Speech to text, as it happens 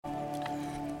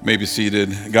May be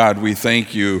seated. God, we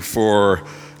thank you for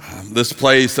this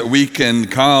place that we can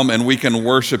come and we can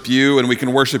worship you, and we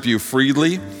can worship you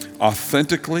freely,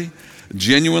 authentically,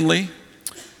 genuinely.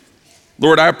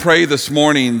 Lord, I pray this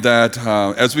morning that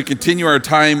as we continue our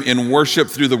time in worship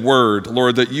through the word,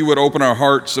 Lord, that you would open our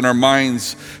hearts and our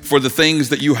minds for the things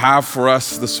that you have for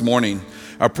us this morning.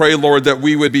 I pray, Lord, that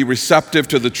we would be receptive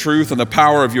to the truth and the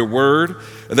power of your word,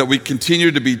 and that we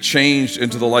continue to be changed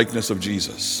into the likeness of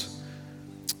Jesus.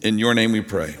 In your name we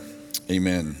pray.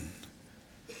 Amen.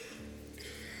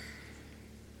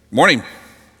 Morning.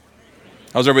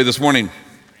 How's everybody this morning?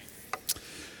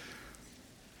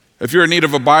 If you're in need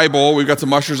of a Bible, we've got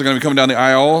some ushers that are going to be coming down the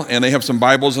aisle, and they have some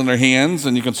Bibles in their hands,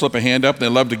 and you can slip a hand up. They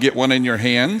love to get one in your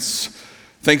hands.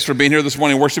 Thanks for being here this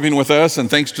morning, worshiping with us, and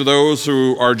thanks to those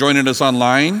who are joining us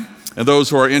online, and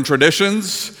those who are in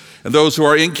traditions, and those who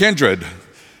are in kindred.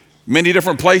 Many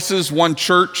different places, one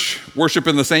church,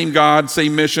 worshiping the same God,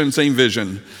 same mission, same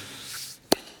vision.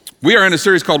 We are in a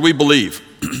series called We Believe.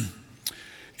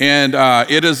 And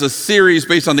it is a series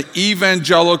based on the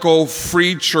Evangelical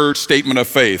Free Church Statement of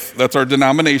Faith. That's our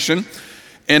denomination.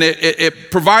 And it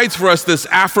provides for us this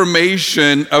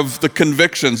affirmation of the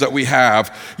convictions that we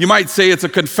have. You might say it's a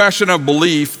confession of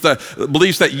beliefs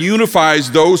that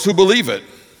unifies those who believe it.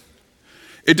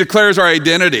 It declares our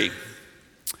identity.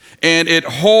 And it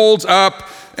holds up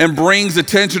and brings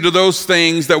attention to those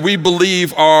things that we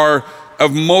believe are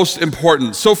of most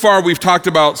importance. So far, we've talked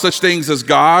about such things as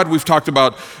God. We've talked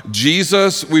about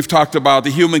Jesus. We've talked about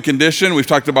the human condition. We've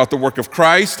talked about the work of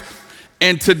Christ.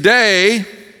 And today,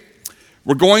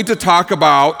 we're going to talk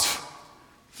about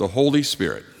the Holy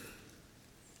Spirit.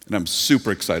 And I'm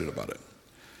super excited about it.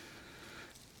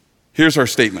 Here's our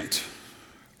statement.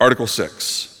 Article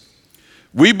 6.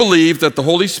 We believe that the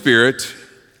Holy Spirit,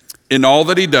 in all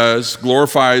that he does,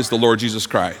 glorifies the Lord Jesus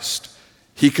Christ.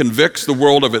 He convicts the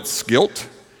world of its guilt.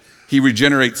 He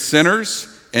regenerates sinners,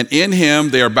 and in him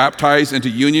they are baptized into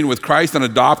union with Christ and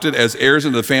adopted as heirs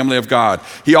into the family of God.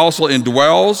 He also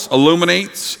indwells,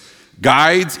 illuminates,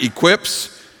 guides,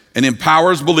 equips, and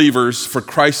empowers believers for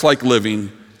Christ-like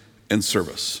living and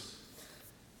service.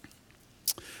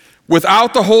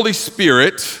 Without the Holy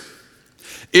Spirit,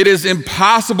 it is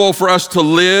impossible for us to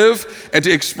live and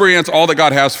to experience all that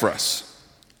God has for us.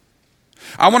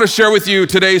 I want to share with you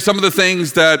today some of the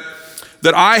things that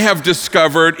I have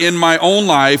discovered in my own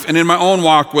life and in my own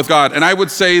walk with God. And I would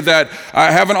say that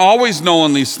I haven't always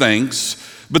known these things,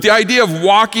 but the idea of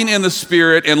walking in the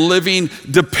Spirit and living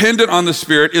dependent on the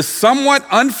Spirit is somewhat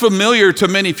unfamiliar to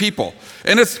many people.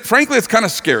 And frankly, it's kind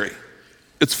of scary.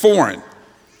 It's foreign.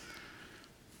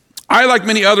 I, like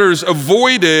many others,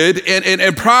 avoided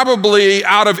and probably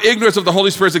out of ignorance of the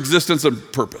Holy Spirit's existence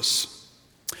and purpose.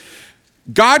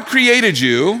 God created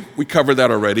you, we covered that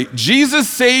already. Jesus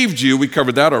saved you, we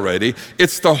covered that already.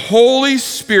 It's the Holy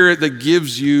Spirit that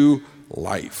gives you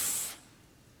life.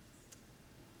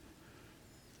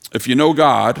 If you know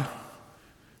God,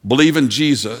 believe in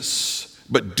Jesus,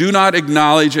 but do not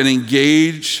acknowledge and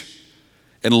engage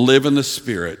and live in the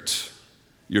Spirit,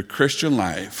 your Christian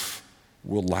life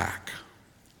will lack.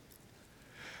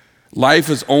 Life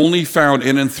is only found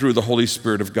in and through the Holy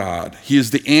Spirit of God. He is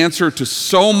the answer to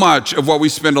so much of what we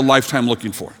spend a lifetime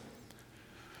looking for.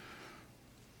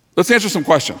 Let's answer some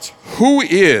questions. Who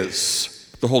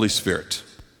is the Holy Spirit?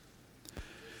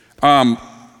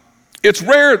 It's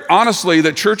rare, honestly,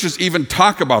 that churches even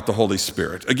talk about the Holy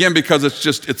Spirit. Again, because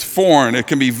it's foreign, it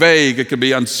can be vague, it can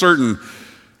be uncertain.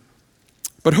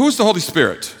 But who's the Holy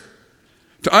Spirit?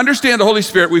 To understand the Holy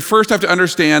Spirit, we first have to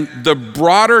understand the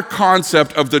broader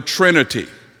concept of the Trinity.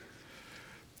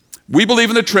 We believe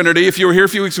in the Trinity. If you were here a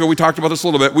few weeks ago, we talked about this a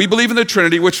little bit. We believe in the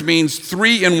Trinity, which means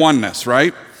three in oneness,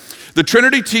 right? The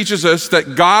Trinity teaches us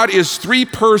that God is three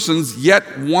persons,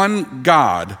 yet one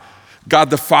God.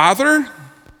 God the Father,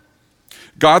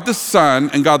 God the Son,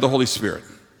 and God the Holy Spirit.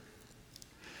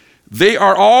 They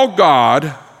are all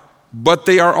God, but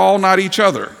they are all not each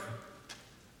other.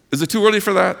 Is it too early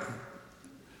for that?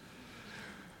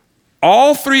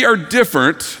 All three are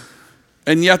different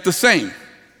and yet the same.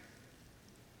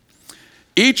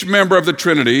 Each member of the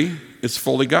Trinity is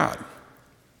fully God.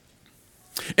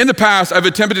 In the past, I've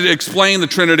attempted to explain the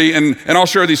Trinity, and I'll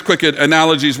share these quick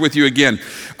analogies with you again.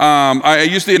 I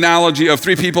used the analogy of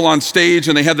three people on stage,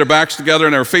 and they had their backs together,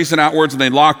 and they were facing outwards, and they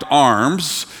locked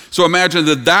arms. So imagine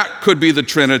that could be the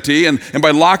Trinity, and by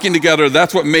locking together,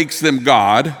 that's what makes them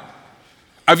God.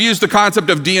 I've used the concept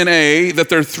of DNA, that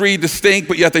they're three distinct,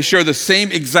 but yet they share the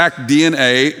same exact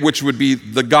DNA, which would be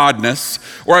the godness.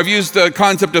 Or I've used the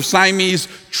concept of Siamese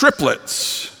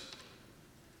triplets.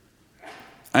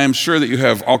 I am sure that you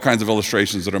have all kinds of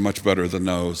illustrations that are much better than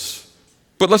those.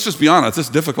 But let's just be honest, it's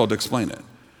difficult to explain it.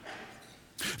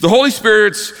 The Holy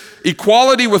Spirit's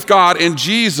equality with God and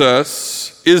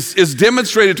Jesus is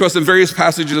demonstrated to us in various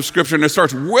passages of Scripture, and it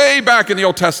starts way back in the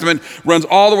Old Testament, runs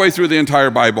all the way through the entire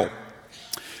Bible.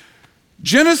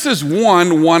 Genesis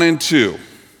 1 and 2,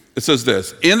 it says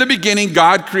this: in the beginning,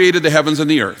 God created the heavens and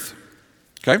the earth.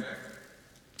 Okay?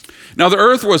 Now the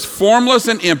earth was formless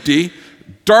and empty.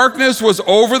 Darkness was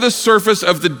over the surface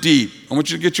of the deep. I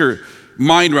want you to get your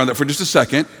mind around that for just a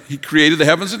second. He created the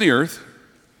heavens and the earth.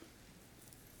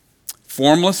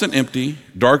 Formless and empty.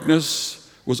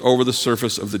 Darkness was over the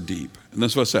surface of the deep. And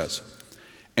this is what it says.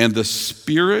 And the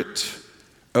Spirit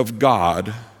of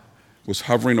God was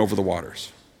hovering over the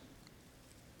waters.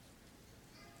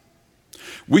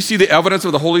 We see the evidence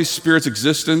of the Holy Spirit's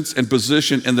existence and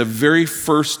position in the very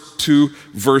first two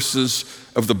verses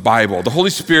of the Bible. The Holy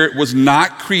Spirit was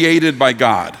not created by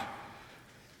God.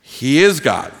 He is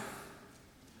God.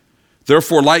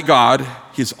 Therefore, like God,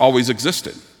 he's always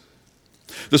existed.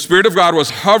 The Spirit of God was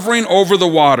hovering over the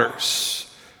waters.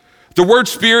 The word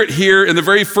Spirit here in the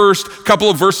very first couple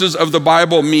of verses of the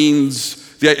Bible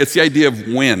means, it's the idea of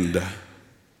wind.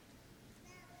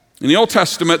 In the Old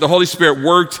Testament, the Holy Spirit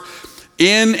worked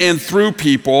in and through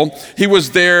people. He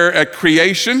was there at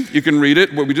creation. You can read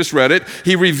it, we just read it.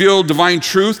 He revealed divine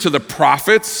truth to the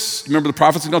prophets. Remember the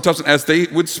prophets in the Old Testament as they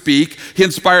would speak. He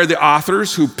inspired the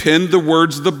authors who penned the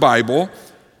words of the Bible.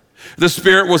 The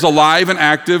Spirit was alive and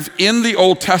active in the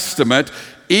Old Testament,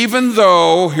 even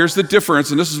though, here's the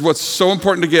difference, and this is what's so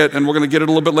important to get, and we're going to get it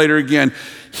a little bit later again.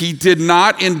 He did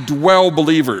not indwell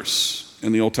believers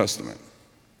in the Old Testament.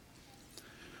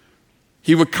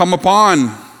 He would come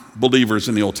upon believers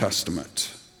in the Old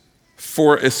Testament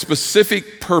for a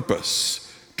specific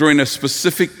purpose during a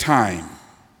specific time.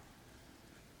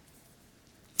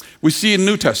 We see in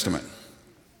New Testament,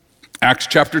 Acts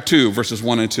chapter 2, verses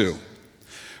 1 and 2.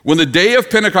 When the day of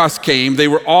Pentecost came, they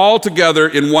were all together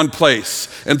in one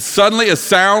place, and suddenly a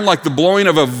sound like the blowing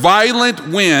of a violent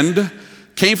wind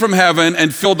came from heaven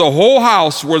and filled the whole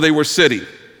house where they were sitting.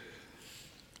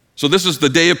 So this is the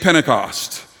day of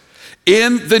Pentecost.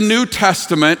 In the New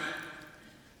Testament,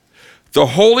 the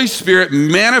Holy Spirit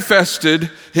manifested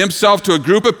himself to a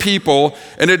group of people,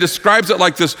 and it describes it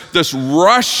like this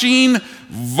rushing,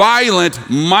 violent,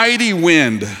 mighty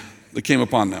wind that came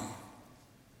upon them.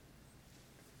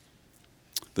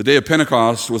 The day of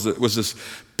Pentecost was this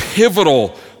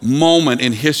pivotal moment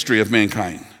in history of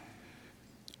mankind.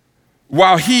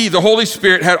 While he, the Holy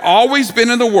Spirit, had always been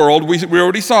in the world, we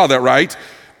already saw that, right?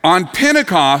 On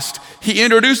Pentecost, he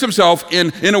introduced himself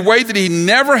in a way that he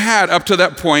never had up to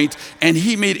that point, and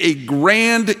he made a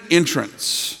grand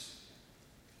entrance.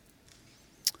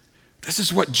 This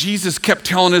is what Jesus kept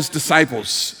telling his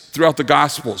disciples throughout the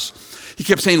Gospels. He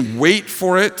kept saying, wait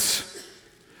for it,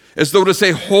 as though to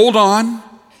say, hold on,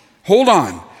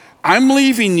 I'm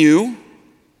leaving you.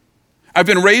 I've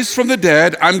been raised from the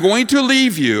dead. I'm going to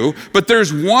leave you, but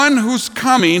there's one who's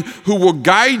coming who will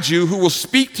guide you, who will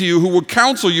speak to you, who will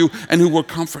counsel you, and who will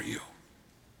comfort you.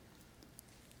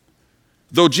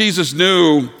 Though Jesus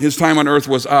knew his time on earth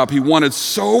was up, he wanted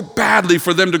so badly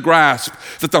for them to grasp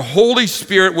that the Holy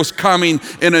Spirit was coming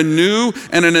in a new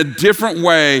and in a different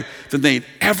way than they'd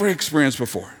ever experienced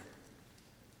before.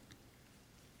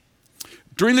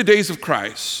 During the days of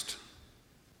Christ,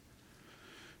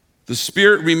 the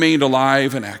Spirit remained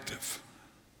alive and active.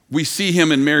 We see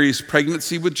him in Mary's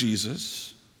pregnancy with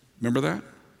Jesus. Remember that?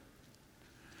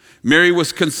 Mary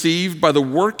was conceived by the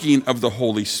working of the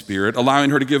Holy Spirit, allowing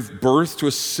her to give birth to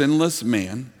a sinless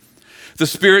man. The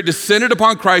Spirit descended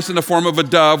upon Christ in the form of a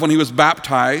dove when he was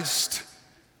baptized.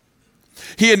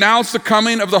 He announced the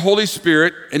coming of the Holy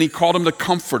Spirit, and he called him the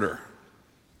Comforter.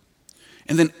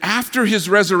 And then after his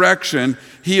resurrection,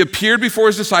 he appeared before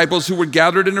his disciples who were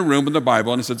gathered in a room in the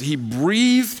Bible, and it says he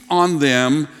breathed on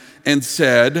them and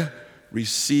said,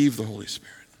 receive the Holy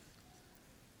Spirit.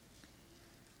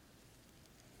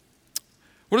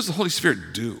 What does the Holy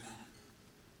Spirit do?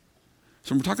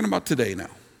 So we're talking about today now.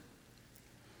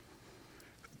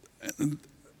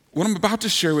 What I'm about to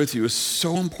share with you is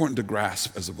so important to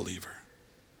grasp as a believer.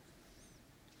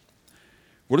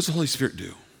 What does the Holy Spirit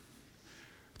do?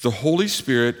 The Holy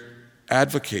Spirit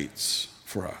advocates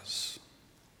for us.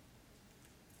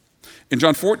 In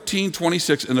John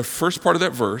 14:26, in the first part of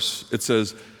that verse, it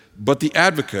says, but the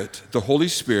advocate, the Holy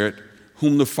Spirit,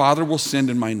 whom the Father will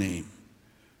send in my name.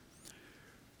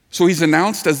 So he's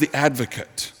announced as the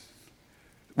advocate.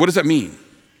 What does that mean?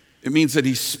 It means that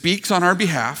he speaks on our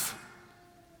behalf.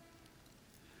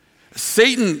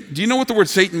 Satan, do you know what the word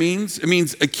Satan means? It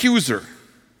means accuser.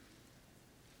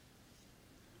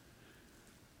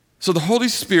 So the Holy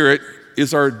Spirit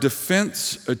is our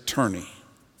defense attorney.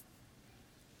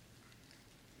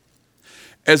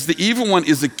 As the evil one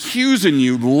is accusing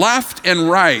you left and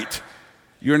right,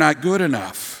 you're not good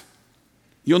enough.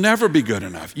 You'll never be good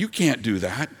enough. You can't do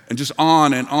that. And just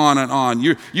on and on and on.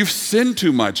 You've sinned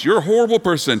too much. You're a horrible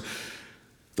person.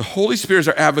 The Holy Spirit is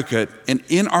our advocate, and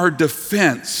in our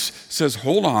defense says,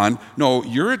 hold on, no,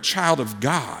 you're a child of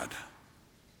God.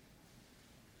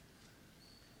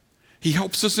 He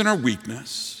helps us in our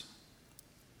weakness.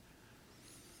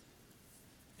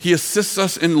 He assists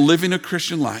us in living a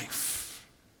Christian life.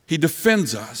 He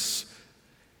defends us.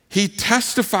 He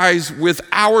testifies with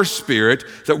our spirit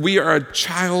that we are a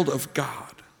child of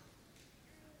God.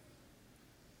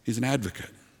 He's an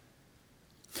advocate.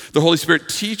 The Holy Spirit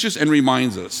teaches and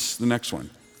reminds us. The next one.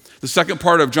 The second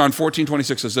part of John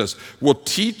 14:26 says this, will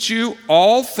teach you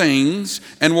all things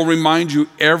and will remind you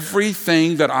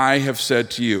everything that I have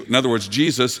said to you. In other words,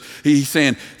 Jesus, he's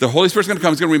saying, the Holy Spirit's going to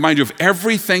come, he's going to remind you of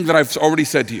everything that I've already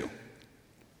said to you.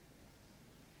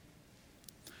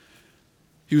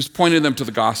 He was pointing them to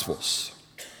the Gospels,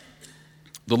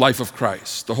 the life of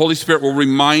Christ. The Holy Spirit will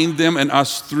remind them and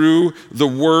us through the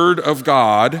Word of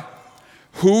God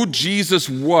who Jesus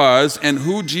was and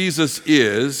who Jesus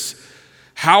is,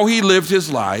 how he lived his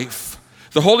life.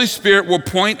 The Holy Spirit will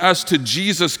point us to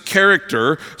Jesus'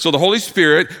 character. So the Holy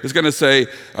Spirit is going to say,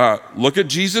 look at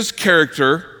Jesus'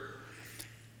 character,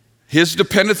 his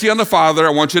dependency on the Father.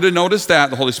 I want you to notice that,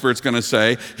 the Holy Spirit's going to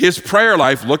say. His prayer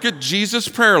life, look at Jesus'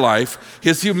 prayer life,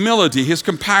 his humility, his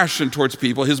compassion towards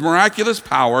people, his miraculous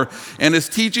power, and his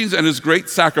teachings and his great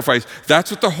sacrifice.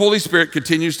 That's what the Holy Spirit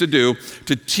continues to do,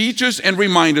 to teach us and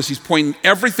remind us. He's pointing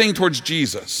everything towards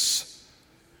Jesus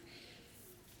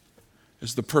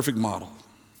as the perfect model.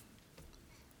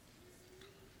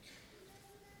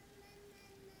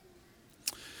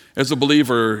 As a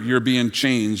believer, you're being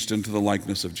changed into the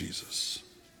likeness of Jesus.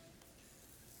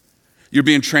 You're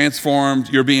being transformed,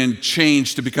 you're being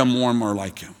changed to become more and more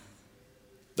like him.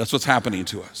 That's what's happening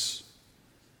to us.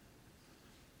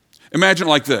 Imagine it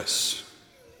like this.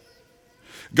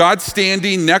 God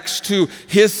standing next to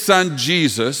his son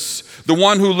Jesus, the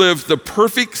one who lived the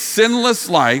perfect, sinless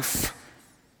life,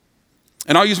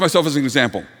 and I'll use myself as an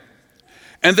example.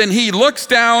 And then he looks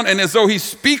down, and as though he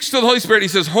speaks to the Holy Spirit, he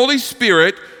says, Holy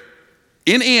Spirit,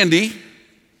 in Andy,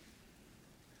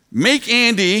 make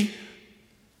Andy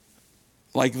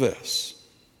like this,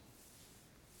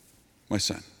 my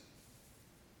son.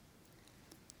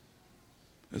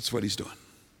 That's what he's doing.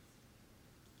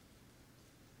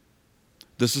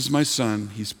 This is my son.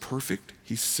 He's perfect.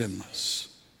 He's sinless.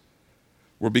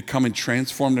 We're becoming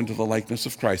transformed into the likeness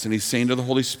of Christ. And he's saying to the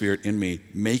Holy Spirit in me,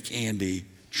 make Andy,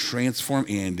 transform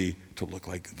Andy to look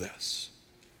like this.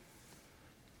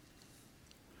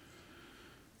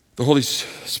 The Holy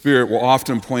Spirit will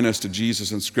often point us to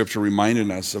Jesus in Scripture,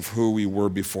 reminding us of who we were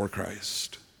before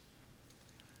Christ,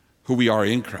 who we are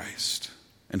in Christ,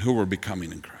 and who we're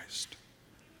becoming in Christ.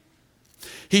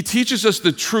 He teaches us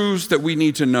the truths that we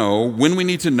need to know, when we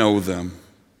need to know them,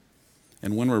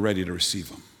 and when we're ready to receive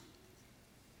them.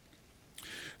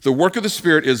 The work of the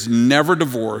Spirit is never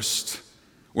divorced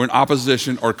or in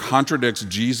opposition or contradicts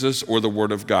Jesus or the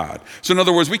Word of God. So in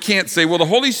other words, we can't say, well, the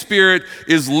Holy Spirit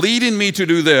is leading me to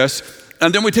do this,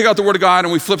 and then we take out the Word of God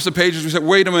and we flip some pages, we say,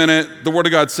 wait a minute, the Word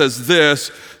of God says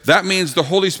this. That means the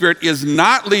Holy Spirit is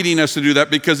not leading us to do that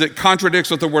because it contradicts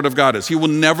what the Word of God is. He will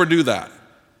never do that.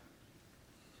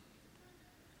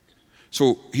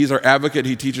 So he's our advocate,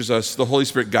 he teaches us, the Holy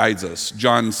Spirit guides us.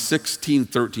 John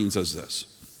 16:13 says this.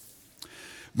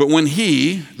 But when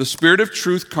he, the Spirit of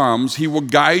truth, comes, he will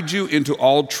guide you into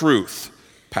all truth,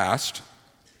 past.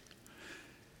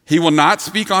 He will not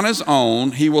speak on his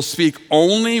own. He will speak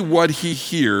only what he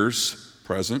hears,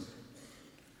 present.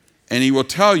 And he will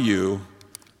tell you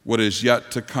what is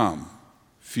yet to come,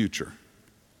 future.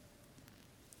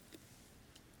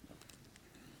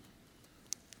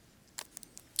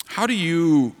 How do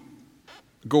you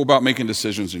go about making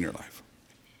decisions in your life?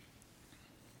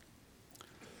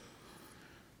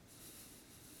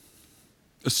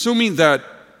 Assuming that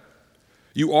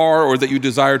you are or that you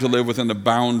desire to live within the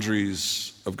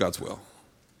boundaries of God's will.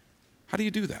 How do you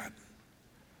do that?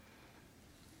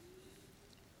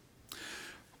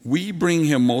 We bring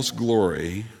him most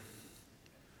glory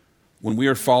when we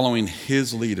are following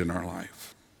his lead in our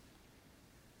life.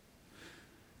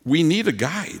 We need a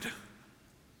guide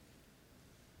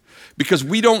because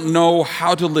we don't know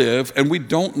how to live and we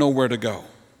don't know where to go.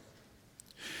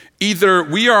 Either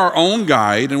we are our own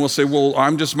guide and we'll say, well,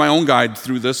 I'm just my own guide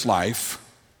through this life,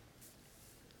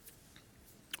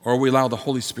 or we allow the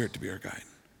Holy Spirit to be our guide.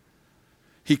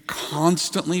 He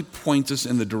constantly points us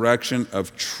in the direction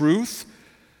of truth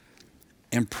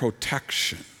and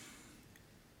protection.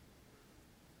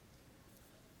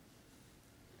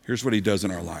 Here's what he does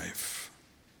in our life.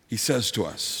 He says to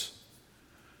us,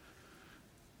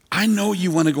 I know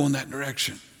you want to go in that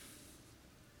direction.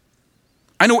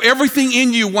 I know everything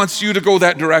in you wants you to go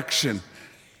that direction.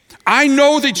 I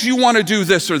know that you want to do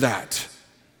this or that.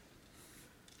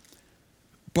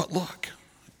 But look,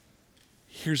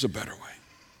 here's a better way.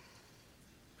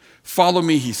 Follow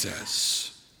me, he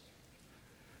says,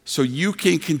 so you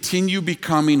can continue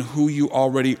becoming who you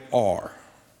already are.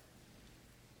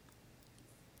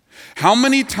 How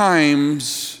many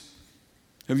times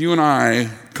have you and I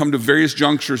come to various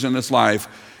junctures in this life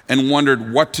and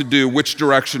wondered what to do, which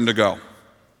direction to go?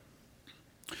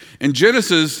 In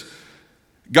Genesis,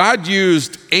 God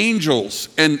used angels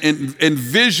and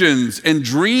visions and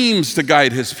dreams to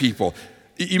guide his people.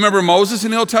 You remember Moses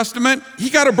in the Old Testament? He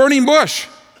got a burning bush.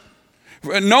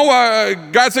 Noah,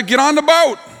 God said, get on the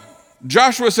boat.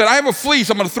 Joshua said, I have a fleece,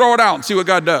 I'm going to throw it out and see what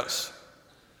God does.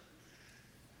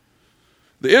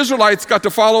 The Israelites got to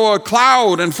follow a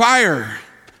cloud and fire.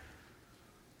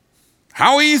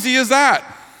 How easy is that?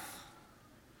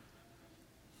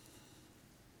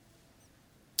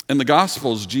 In the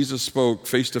Gospels, Jesus spoke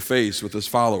face to face with his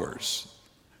followers.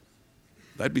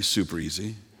 That'd be super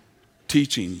easy.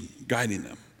 Teaching, guiding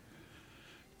them.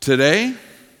 Today,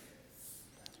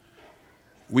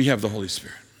 we have the Holy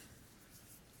Spirit.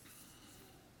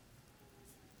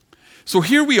 So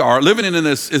here we are living in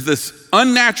this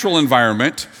unnatural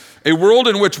environment, a world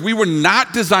in which we were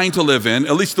not designed to live in,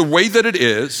 at least the way that it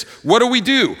is. What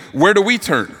do? Where do we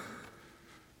turn?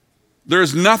 There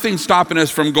is nothing stopping us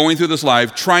from going through this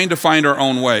life trying to find our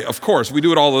own way. Of course, we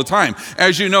do it all the time.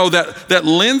 As you know, that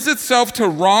lends itself to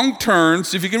wrong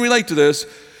turns. If you can relate to this,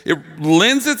 it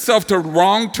lends itself to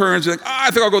wrong turns. You're like,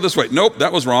 I think I'll go this way. Nope,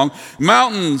 that was wrong.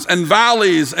 Mountains and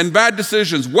valleys and bad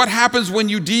decisions. What happens when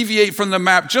you deviate from the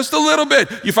map just a little bit?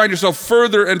 You find yourself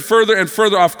further and further and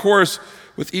further off course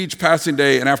with each passing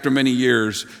day, and after many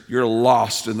years, you're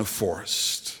lost in the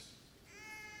forest.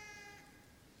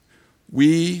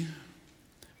 We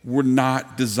were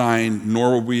not designed,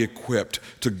 nor were we equipped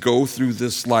to go through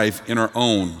this life on our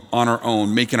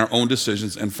own, making our own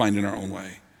decisions and finding our own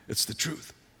way. It's the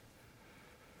truth.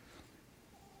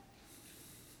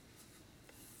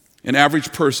 An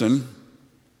average person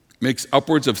makes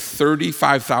upwards of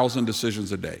 35,000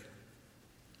 decisions a day.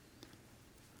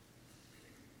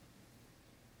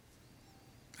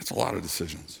 That's a lot of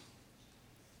decisions.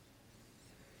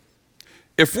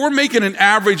 If we're making an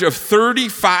average of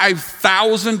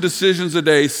 35,000 decisions a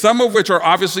day, some of which are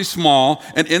obviously small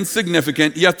and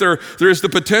insignificant, yet there is the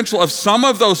potential of some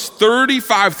of those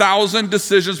 35,000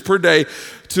 decisions per day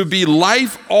to be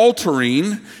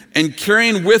life-altering and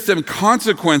carrying with them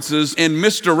consequences and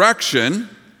misdirection.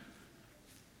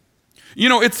 You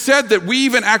know, it's said that we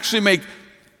even actually make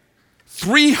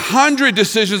 300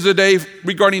 decisions a day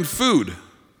regarding food.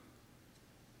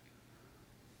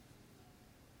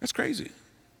 That's crazy.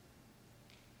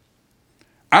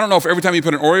 I don't know if every time you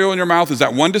put an Oreo in your mouth, is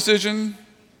that one decision?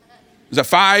 Is that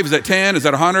 5? Is that 10? Is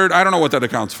that 100? I don't know what that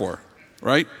accounts for,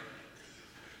 right?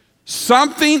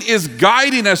 Something is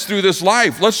guiding us through this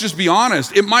life. Let's just be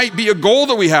honest. It might be a goal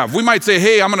that we have. We might say,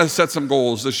 hey, I'm going to set some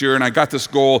goals this year, and I got this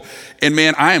goal, and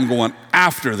man, I am going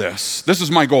after this. This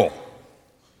is my goal.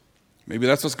 Maybe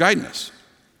that's what's guiding us.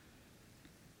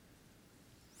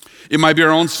 It might be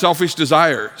our own selfish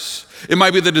desires. It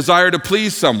might be the desire to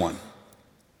please someone.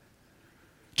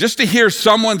 Just to hear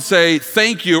someone say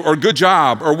thank you or good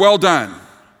job or well done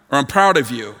or I'm proud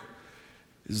of you.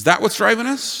 Is that what's driving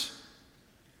us?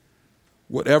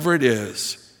 Whatever it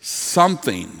is,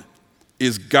 something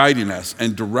is guiding us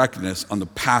and directing us on the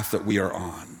path that we are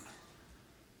on.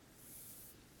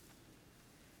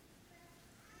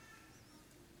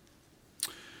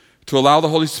 To allow the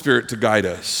Holy Spirit to guide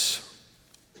us,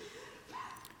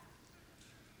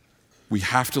 we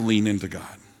have to lean into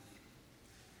God.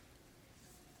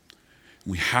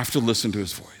 We have to listen to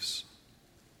his voice.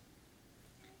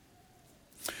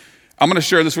 I'm going to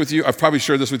share this with you. I've probably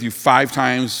shared this with you 5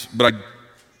 times, but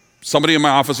somebody in my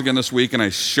office again this week, and I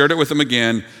shared it with them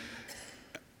again,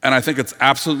 and I think it's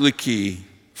absolutely key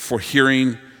for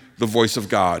hearing the voice of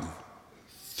God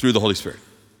through the Holy Spirit.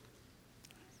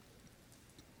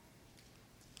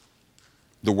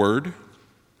 The Word,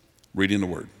 reading the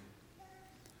Word.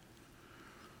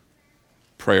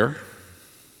 Prayer,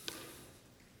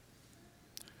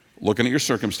 looking at your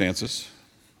circumstances,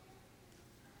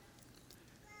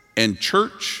 and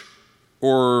church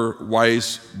or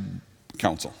wise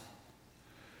counsel.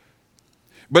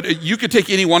 But you could take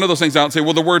any one of those things out and say,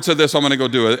 well, the word said this, so I'm going to go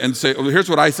do it. And say, well, here's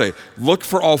what I say. Look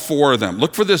for all four of them.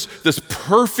 Look for this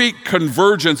perfect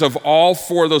convergence of all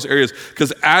four of those areas.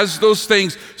 Because as those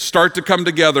things start to come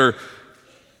together,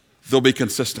 they'll be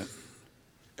consistent.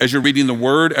 As you're reading the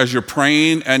word, as you're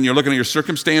praying, and you're looking at your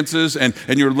circumstances, and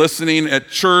you're listening at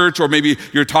church, or maybe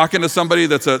you're talking to somebody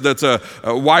that's a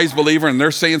wise believer, and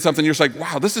they're saying something, you're just like,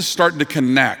 wow, this is starting to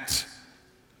connect.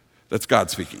 That's God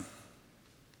speaking.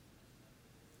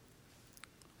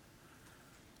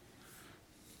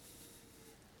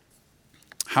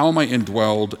 How am I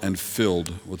indwelled and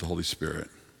filled with the Holy Spirit?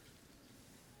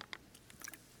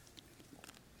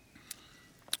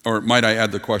 Or might I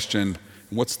add the question,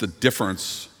 what's the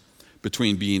difference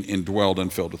between being indwelled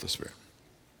and filled with the Spirit?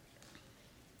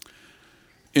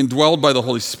 Indwelled by the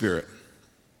Holy Spirit.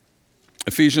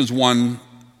 Ephesians 1,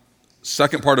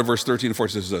 second part of verse 13 and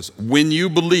 14 says this. When you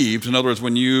believed, in other words,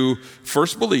 when you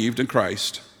first believed in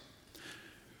Christ,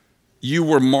 you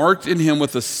were marked in him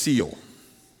with a seal,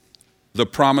 the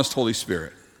promised Holy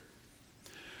Spirit,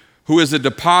 who is a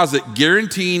deposit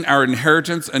guaranteeing our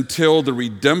inheritance until the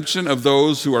redemption of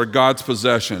those who are God's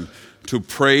possession, to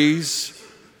praise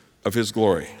of his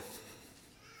glory.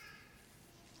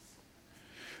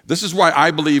 This is why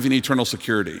I believe in eternal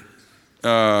security.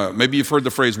 Maybe you've heard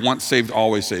the phrase, once saved,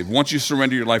 always saved. Once you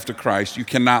surrender your life to Christ, you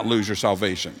cannot lose your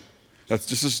salvation.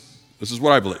 This is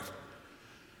what I believe.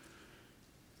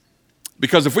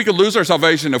 Because if we could lose our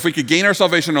salvation, if we could gain our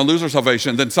salvation or lose our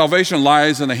salvation, then salvation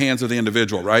lies in the hands of the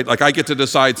individual, right? Like I get to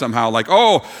decide somehow, like,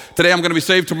 oh, today I'm going to be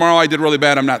saved, tomorrow I did really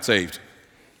bad, I'm not saved.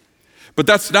 But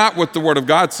that's not what the Word of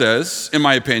God says, in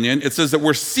my opinion. It says that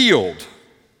we're sealed,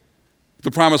 the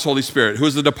promised Holy Spirit, who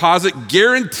is the deposit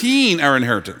guaranteeing our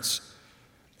inheritance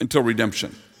until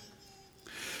redemption.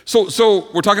 So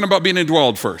we're talking about being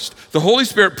indwelled first. The Holy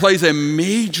Spirit plays a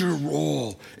major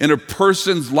role in a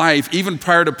person's life, even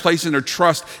prior to placing their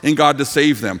trust in God to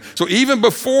save them. So even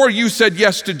before you said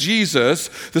yes to Jesus,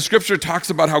 the scripture talks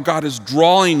about how God is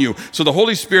drawing you. So the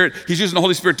Holy Spirit, he's using the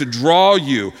Holy Spirit to draw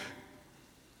you,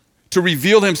 to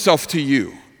reveal himself to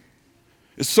you.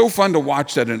 It's so fun to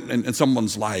watch that in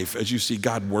someone's life as you see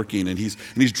God working and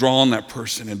he's drawing that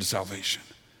person into salvation.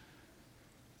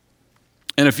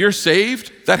 And if you're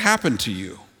saved, that happened to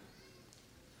you.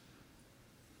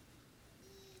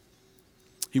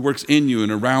 He works in you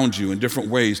and around you in different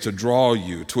ways to draw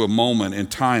you to a moment in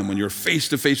time when you're face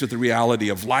to face with the reality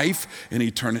of life and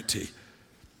eternity.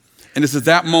 And it's at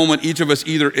that moment each of us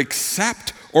either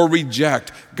accept or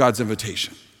reject God's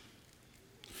invitation.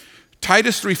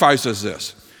 Titus 3:5 says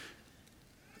this,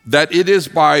 that it is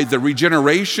by the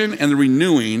regeneration and the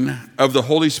renewing of the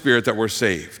Holy Spirit that we're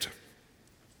saved.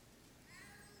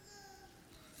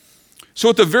 So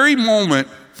at the very moment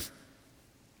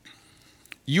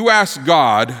you ask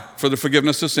God for the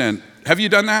forgiveness of sin, have you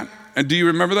done that? And do you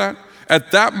remember that?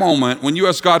 At that moment, when you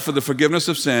ask God for the forgiveness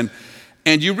of sin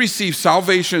and you receive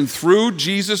salvation through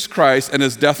Jesus Christ and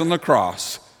his death on the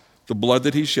cross, the blood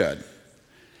that he shed,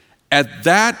 at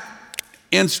that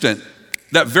instant,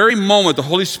 that very moment, the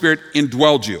Holy Spirit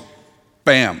indwelled you.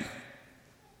 Bam.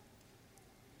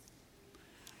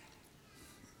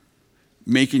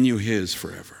 Making you his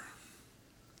forever.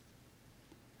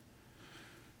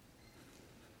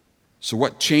 So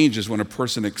what changes when a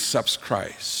person accepts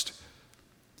Christ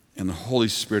and the Holy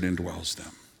Spirit indwells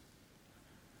them?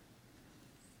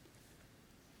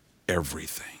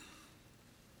 Everything.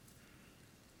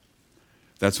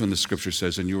 That's when the scripture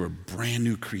says, and you're a brand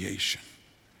new creation.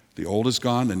 The old is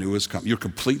gone, the new has come. You're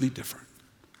completely different.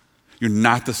 You're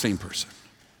not the same person.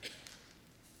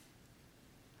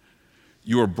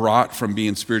 You are brought from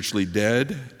being spiritually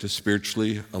dead to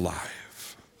spiritually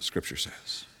alive, the scripture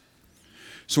says.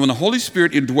 So when the Holy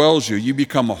Spirit indwells you, you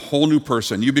become a whole new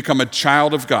person. You become a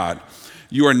child of God.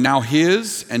 You are now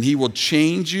his, and he will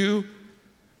change you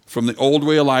from the old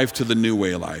way of life to the new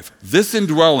way of life. This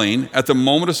indwelling at the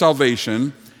moment of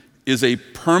salvation is a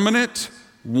permanent,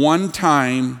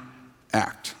 one-time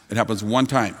act. It happens one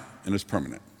time, and it's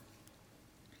permanent.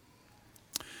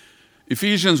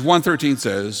 Ephesians 1:13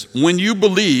 says, when you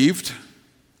believed,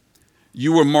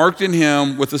 you were marked in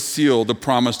him with a seal, the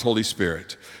promised Holy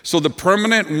Spirit. So the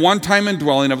permanent one-time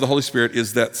indwelling of the Holy Spirit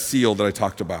is that seal that I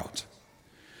talked about.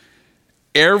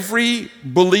 Every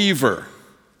believer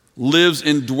lives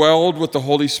indwelled with the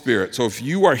Holy Spirit. So if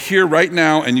you are here right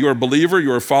now and you are a believer,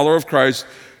 you are a follower of Christ,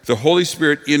 the Holy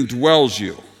Spirit indwells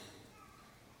you.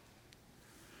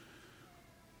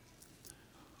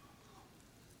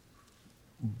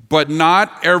 But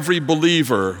not every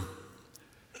believer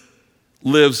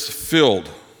lives filled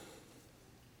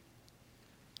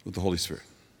with the Holy Spirit.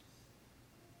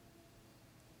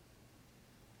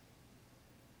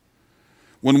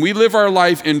 When we live our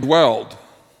life indwelled,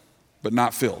 but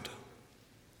not filled,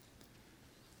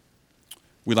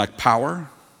 we lack power,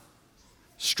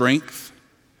 strength,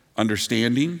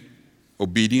 understanding,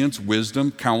 obedience,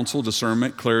 wisdom, counsel,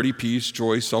 discernment, clarity, peace,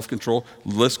 joy, self-control.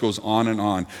 The list goes on and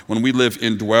on. When we live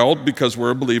indwelled because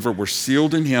we're a believer, we're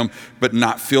sealed in him, but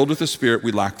not filled with the Spirit,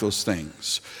 we lack those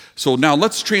things. So now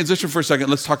let's transition for a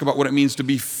second. Let's talk about what it means to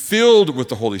be filled with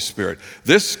the Holy Spirit.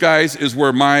 This, guys, is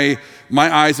where my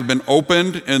eyes have been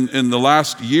opened in the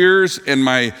last years, and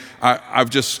I've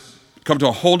just come to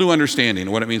a whole new understanding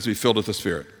of what it means to be filled with the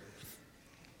Spirit.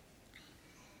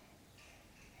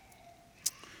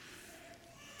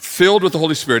 Filled with the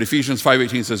Holy Spirit, Ephesians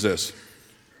 5:18 says this: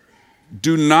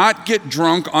 do not get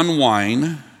drunk on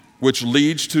wine, which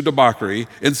leads to debauchery.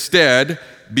 Instead,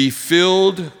 be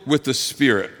filled with the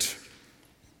Spirit.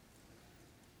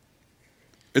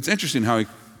 It's interesting how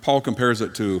Paul compares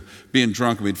it to being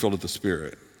drunk and being filled with the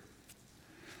Spirit.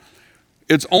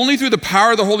 It's only through the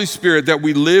power of the Holy Spirit that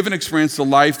we live and experience the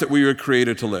life that we were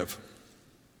created to live.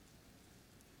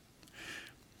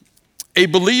 A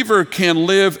believer can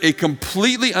live a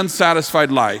completely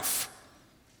unsatisfied life.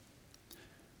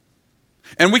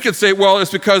 And we could say, well,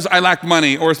 it's because I lack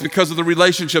money, or it's because of the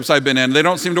relationships I've been in. They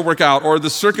don't seem to work out, or the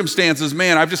circumstances,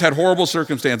 man, I've just had horrible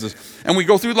circumstances. And we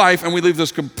go through life and we live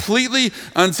this completely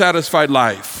unsatisfied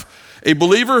life. A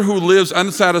believer who lives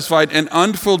unsatisfied and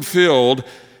unfulfilled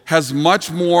has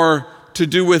much more to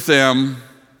do with them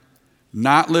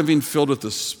not living filled with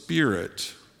the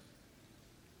Spirit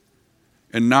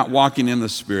and not walking in the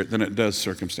Spirit than it does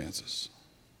circumstances.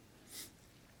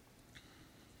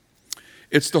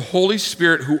 It's the Holy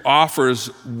Spirit who offers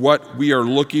what we are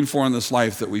looking for in this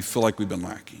life that we feel like we've been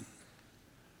lacking.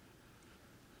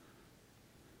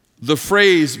 The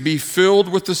phrase, be filled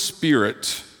with the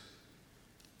Spirit,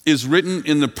 is written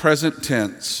in the present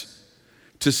tense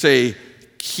to say,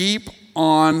 keep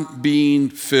on being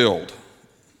filled.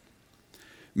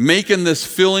 Making this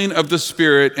filling of the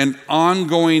Spirit an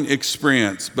ongoing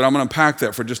experience. But I'm going to unpack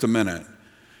that for just a minute.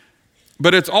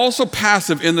 But it's also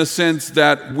passive in the sense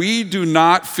that we do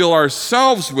not fill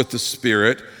ourselves with the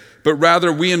Spirit, but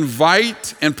rather we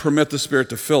invite and permit the Spirit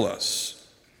to fill us.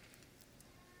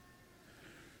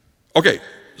 Okay,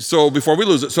 so before we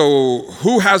lose it, so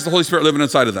who has the Holy Spirit living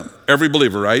inside of them? Every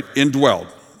believer, right? Indwelled.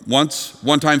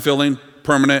 One-time filling,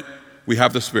 permanent, we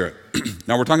have the Spirit.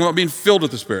 Now we're talking about being filled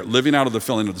with the Spirit, living out of the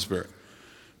filling of the Spirit.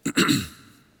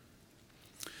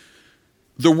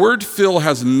 The word fill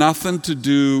has nothing to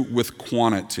do with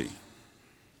quantity.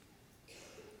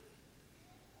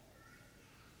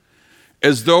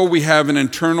 As though we have an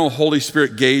internal Holy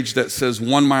Spirit gauge that says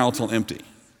 1 mile till empty.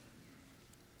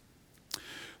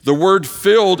 The word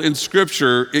filled in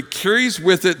Scripture, it carries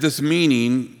with it this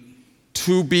meaning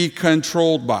to be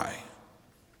controlled by.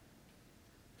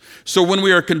 So when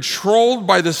we are controlled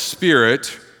by the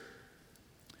Spirit,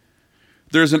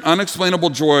 there's an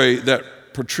unexplainable joy that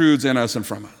protrudes in us and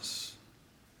from us.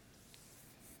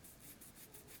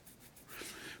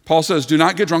 Paul says, do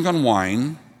not get drunk on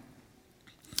wine.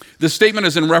 This statement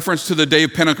is in reference to the day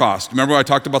of Pentecost. Remember I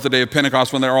talked about the day of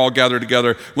Pentecost when they were all gathered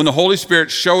together, when the Holy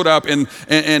Spirit showed up and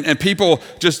people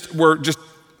were just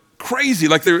crazy,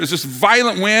 like there was this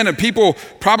violent wind and people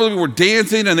probably were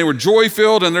dancing and they were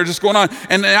joy-filled and they're just going on.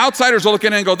 And the outsiders are looking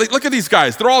in and go, look at these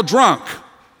guys, they're all drunk.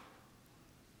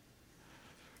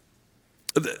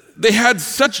 They had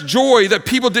such joy that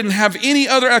people didn't have any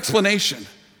other explanation.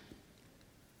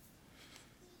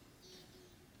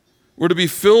 We're to be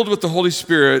filled with the Holy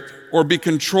Spirit or be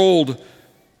controlled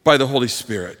by the Holy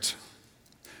Spirit.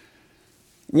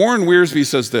 Warren Wiersbe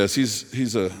says this,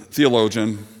 he's a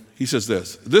theologian. He says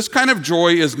this kind of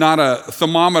joy is not a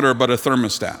thermometer, but a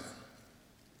thermostat.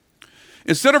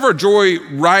 Instead of our joy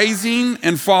rising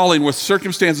and falling with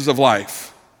circumstances of life,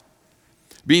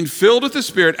 being filled with the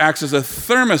Spirit acts as a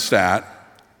thermostat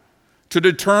to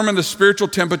determine the spiritual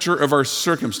temperature of our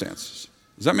circumstances.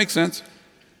 Does that make sense?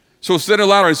 So instead of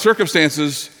allowing our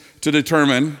circumstances to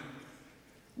determine,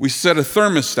 we set a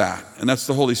thermostat, and that's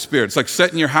the Holy Spirit. It's like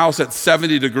setting your house at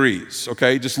 70 degrees,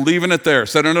 okay? Just leaving it there,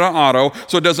 setting it on auto,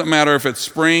 so it doesn't matter if it's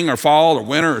spring or fall or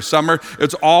winter or summer.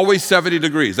 It's always 70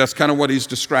 degrees. That's kind of what he's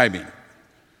describing.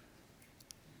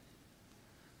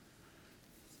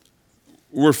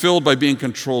 We're filled by being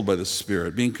controlled by the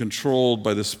Spirit. Being controlled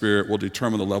by the Spirit will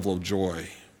determine the level of joy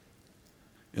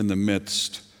in the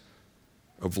midst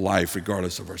of life,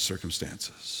 regardless of our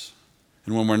circumstances.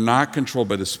 And when we're not controlled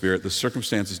by the Spirit, the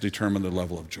circumstances determine the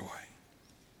level of joy.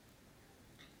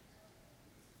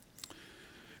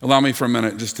 Allow me for a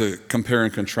minute just to compare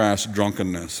and contrast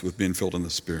drunkenness with being filled in the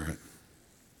Spirit.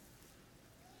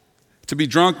 To be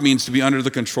drunk means to be under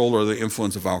the control or the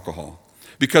influence of alcohol.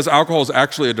 Because alcohol is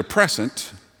actually a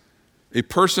depressant, a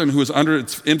person who is under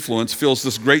its influence feels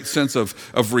this great sense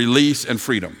of release and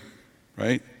freedom,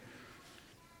 right?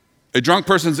 A drunk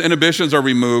person's inhibitions are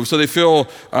removed, so they feel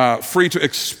free to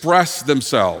express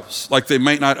themselves like they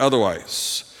might not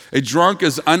otherwise. A drunk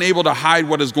is unable to hide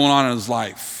what is going on in his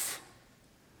life.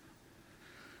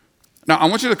 Now, I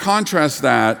want you to contrast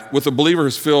that with a believer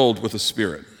who's filled with the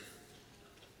Spirit.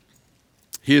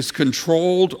 He is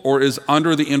controlled or is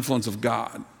under the influence of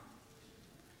God.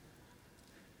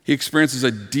 He experiences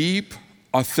a deep,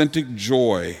 authentic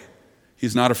joy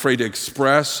he's not afraid to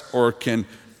express or can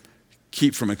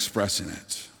keep from expressing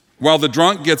it. While the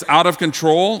drunk gets out of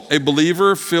control, a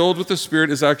believer filled with the Spirit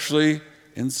is actually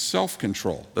in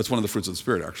self-control. That's one of the fruits of the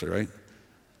Spirit, actually, right?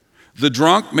 The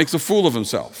drunk makes a fool of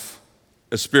himself.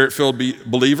 A Spirit-filled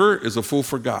believer is a fool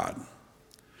for God.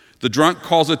 The drunk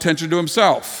calls attention to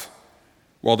himself,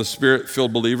 while the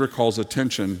Spirit-filled believer calls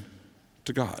attention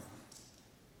to God.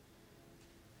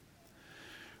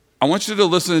 I want you to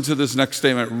listen to this next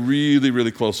statement really, really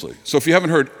closely. So if you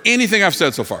haven't heard anything I've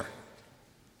said so far,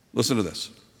 listen to this.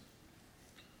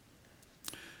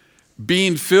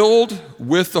 Being filled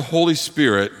with the Holy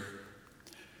Spirit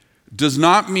does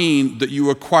not mean that you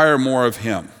acquire more of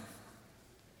Him.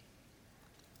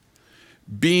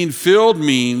 Being filled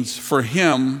means for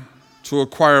Him to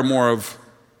acquire more of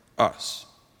us.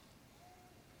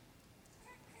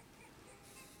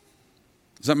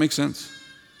 Does that make sense?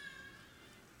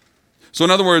 So in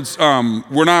other words,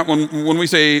 we're not, when we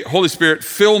say, Holy Spirit,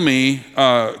 fill me,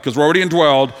 because we're already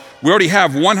indwelled, we already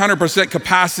have 100%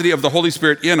 capacity of the Holy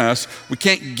Spirit in us. We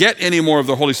can't get any more of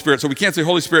the Holy Spirit. So we can't say,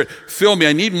 Holy Spirit, fill me.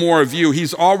 I need more of you.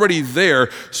 He's already there.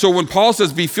 So when Paul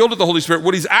says be filled with the Holy Spirit,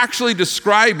 what he's actually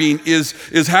describing is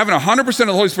having 100% of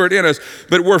the Holy Spirit in us,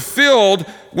 but we're filled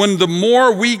when the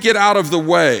more we get out of the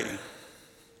way.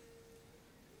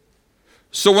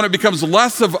 So when it becomes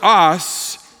less of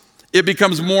us, it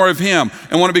becomes more of Him.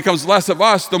 And when it becomes less of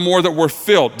us, the more that we're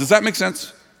filled. Does that make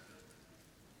sense?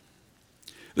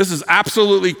 This is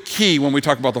absolutely key when we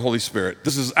talk about the Holy Spirit.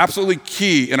 This is absolutely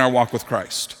key in our walk with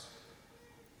Christ.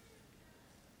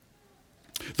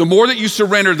 The more that you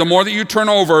surrender, the more that you turn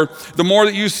over, the more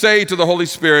that you say to the Holy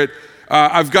Spirit,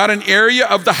 I've got an area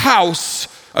of the house,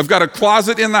 I've got a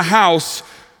closet in the house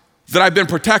that I've been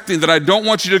protecting that I don't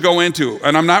want you to go into,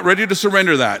 and I'm not ready to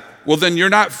surrender that. Well, then you're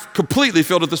not completely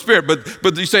filled with the Spirit,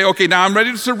 but you say, okay, now I'm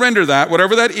ready to surrender that,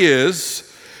 whatever that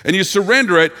is, and you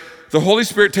surrender it, the Holy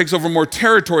Spirit takes over more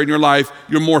territory in your life,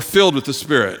 you're more filled with the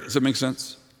Spirit. Does that make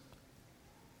sense?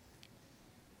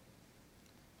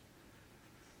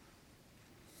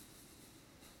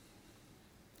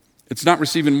 It's not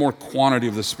receiving more quantity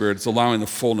of the Spirit, it's allowing the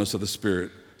fullness of the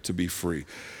Spirit to be free.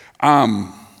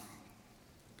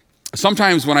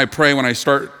 Sometimes when I pray, when I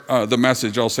start the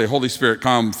message, I'll say, Holy Spirit,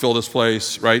 come, fill this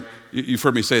place, right? You've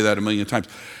heard me say that a million times.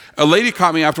 A lady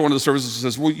caught me after one of the services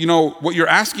and says, well, you know, what you're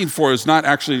asking for is not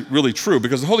actually really true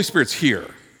because the Holy Spirit's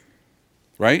here,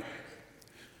 right?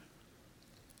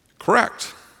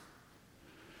 Correct.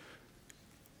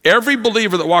 Every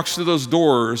believer that walks through those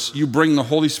doors, you bring the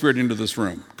Holy Spirit into this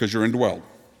room because you're indwelled.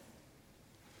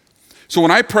 So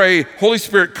when I pray, Holy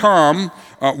Spirit, come,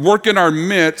 work in our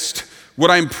midst, what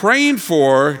I'm praying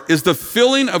for is the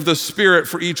filling of the Spirit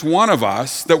for each one of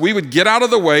us, that we would get out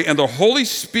of the way and the Holy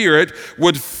Spirit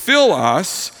would fill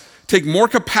us, take more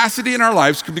capacity in our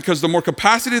lives, because the more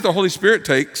capacity the Holy Spirit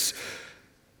takes,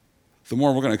 the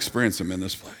more we're going to experience Him in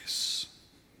this place.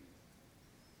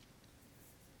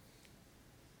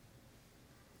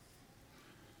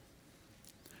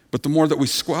 But the more that we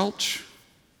squelch,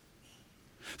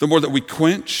 the more that we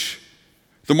quench,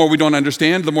 the more we don't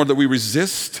understand, the more that we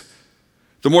resist,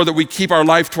 the more that we keep our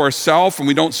life to ourselves and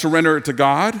we don't surrender it to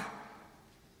God,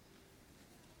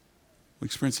 we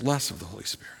experience less of the Holy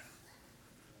Spirit.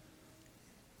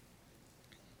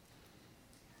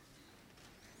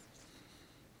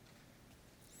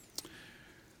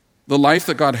 The life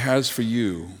that God has for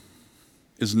you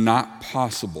is not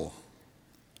possible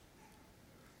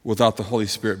without the Holy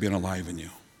Spirit being alive in you.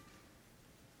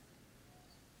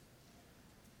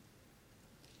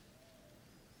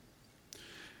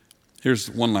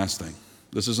 Here's one last thing.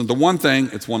 This isn't the one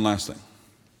thing, it's one last thing.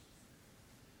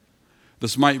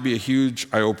 This might be a huge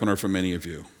eye-opener for many of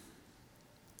you.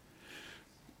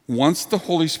 Once the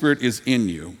Holy Spirit is in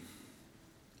you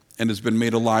and has been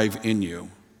made alive in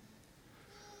you,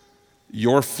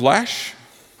 your flesh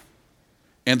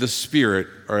and the Spirit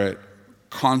are at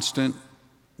constant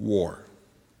war.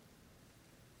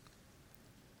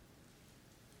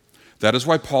 That is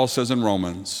why Paul says in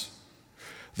Romans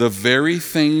The very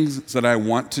things that I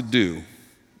want to do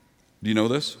you know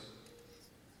this?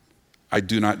 I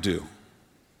do not do.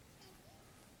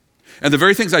 And the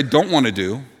very things I don't want to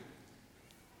do,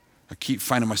 I keep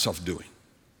finding myself doing.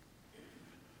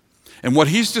 And what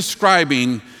he's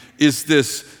describing is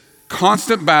this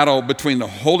constant battle between the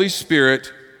Holy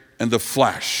Spirit and the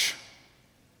flesh.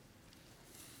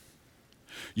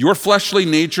 Your fleshly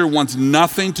nature wants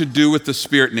nothing to do with the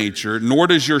spirit nature, nor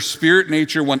does your spirit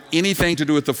nature want anything to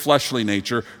do with the fleshly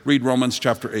nature. Read Romans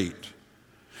chapter 8.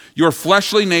 Your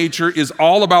fleshly nature is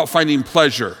all about finding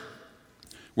pleasure,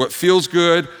 what feels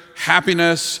good,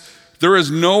 happiness. There is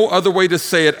no other way to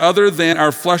say it other than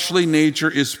our fleshly nature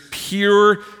is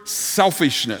pure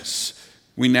selfishness.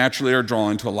 We naturally are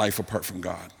drawn to a life apart from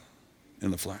God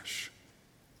in the flesh.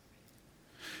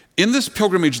 In this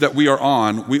pilgrimage that we are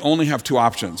on, we only have two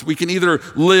options. We can either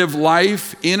live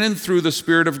life in and through the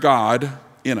Spirit of God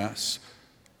in us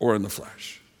or in the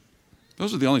flesh.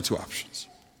 Those are the only two options.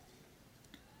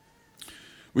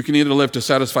 We can either live to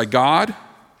satisfy God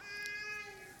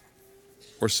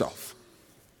or self.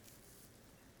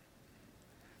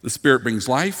 The Spirit brings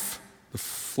life, the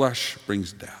flesh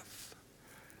brings death.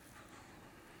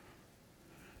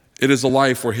 It is a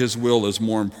life where His will is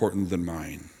more important than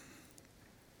mine.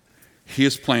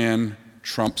 His plan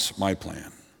trumps my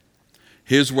plan.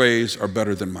 His ways are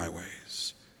better than my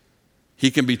ways.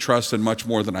 He can be trusted much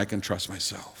more than I can trust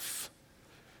myself.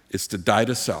 It's to die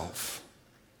to self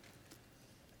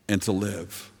and to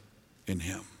live in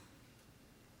Him.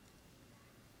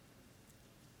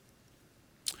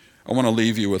 I want to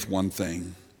leave you with one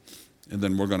thing, and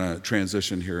then we're going to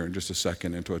transition here in just a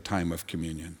second into a time of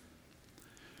communion.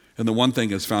 And the one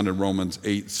thing is found in Romans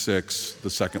 8:6, the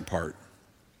second part.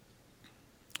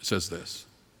 It says this: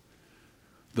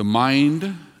 the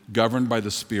mind governed by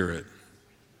the Spirit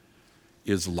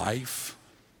is life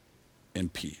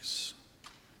and peace.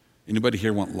 Anybody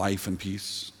here want life and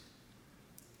peace?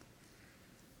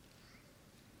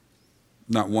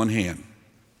 Not one hand.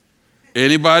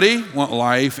 Anybody want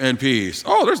life and peace?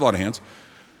 Oh, there's a lot of hands.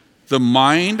 The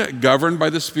mind governed by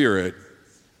the Spirit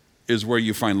is where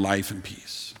you find life and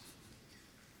peace.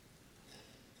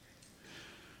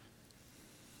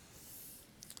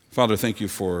 Father, thank you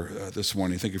for this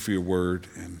morning. Thank you for your word,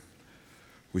 and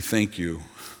we thank you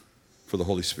for the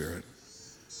Holy Spirit.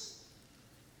 It's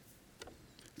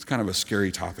kind of a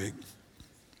scary topic.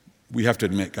 We have to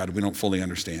admit, God, we don't fully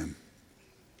understand.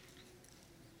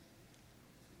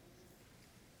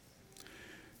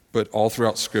 But all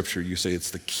throughout Scripture, you say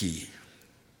it's the key.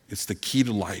 It's the key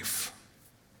to life.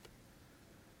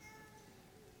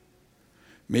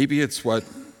 Maybe it's what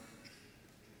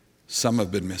some have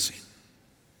been missing.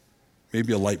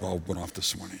 Maybe a light bulb went off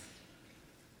this morning.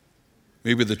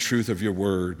 Maybe the truth of your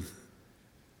word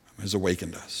has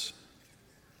awakened us.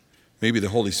 Maybe the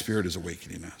Holy Spirit is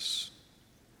awakening us.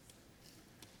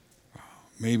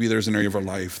 Maybe there's an area of our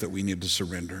life that we need to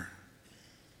surrender.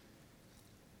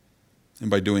 And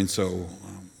by doing so,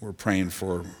 we're praying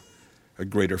for a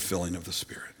greater filling of the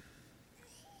Spirit.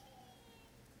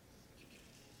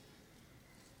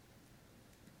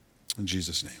 In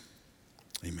Jesus' name,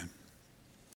 amen.